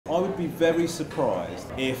be very surprised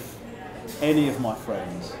if any of my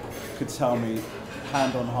friends could tell me,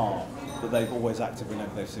 hand on heart, that they've always acted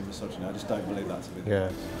whenever they've seen misogyny. I just don't believe that to be the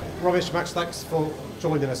case. Romesh, Max, thanks for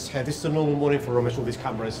joining us here. This is a normal morning for Romesh, all these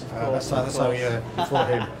cameras. That's how for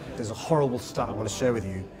him. There's a horrible stat I want to share with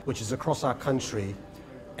you, which is across our country,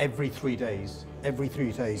 every 3 days,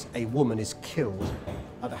 a woman is killed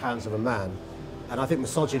at the hands of a man. And I think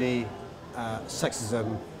misogyny,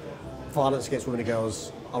 sexism, violence against women and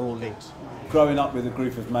girls are all linked. Growing up with a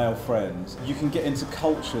group of male friends, you can get into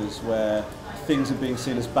cultures where things are being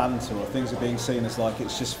seen as banter or things are being seen as like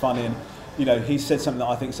it's just funny, and you know, he said something that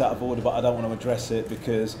I think is out of order, but I don't want to address it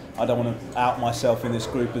because I don't want to out myself in this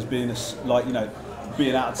group as being like, you know,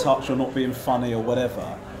 being out of touch or not being funny or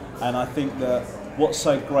whatever. And I think that what's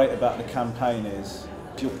so great about the campaign is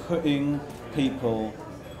you're putting people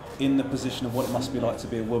in the position of what it must be like to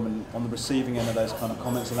be a woman on the receiving end of those kind of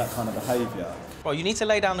comments and that kind of behaviour. Bro, you need to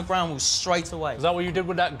lay down the ground rules straight away. Is that what you did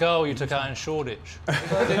with that girl you took out in Shoreditch?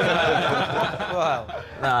 Well,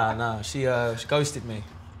 nah, she ghosted me.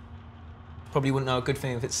 Probably wouldn't know a good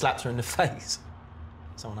thing if it slaps her in the face.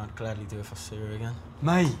 Someone I'd gladly do if I see her again.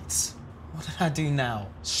 Mate, what did I do now?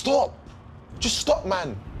 Stop! Just stop,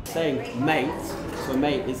 man! Saying mate to a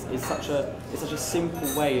mate is such a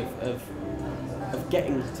simple way of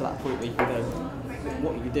getting to that point where you can go,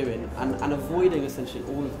 what are you doing? And avoiding essentially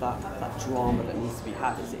all of that drama that needs to be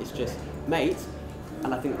had. It's just mate,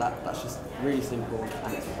 and I think that's just really simple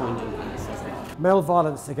and it's poignant and it says a lot. Male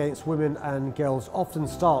violence against women and girls often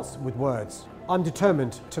starts with words. I'm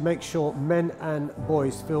determined to make sure men and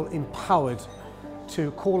boys feel empowered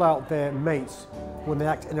to call out their mates when they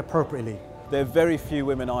act inappropriately. There are very few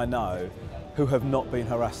women I know who have not been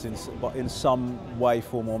harassed in some way,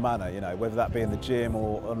 form or manner, you know, whether that be in the gym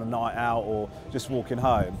or on a night out or just walking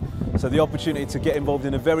home. So the opportunity to get involved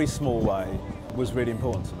in a very small way was really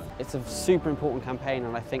important to me. It's a super important campaign,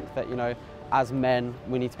 and I think that, you know, as men,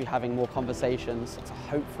 we need to be having more conversations to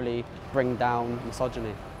hopefully bring down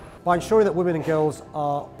misogyny. By ensuring that women and girls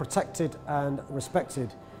are protected and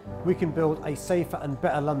respected, we can build a safer and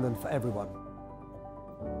better London for everyone.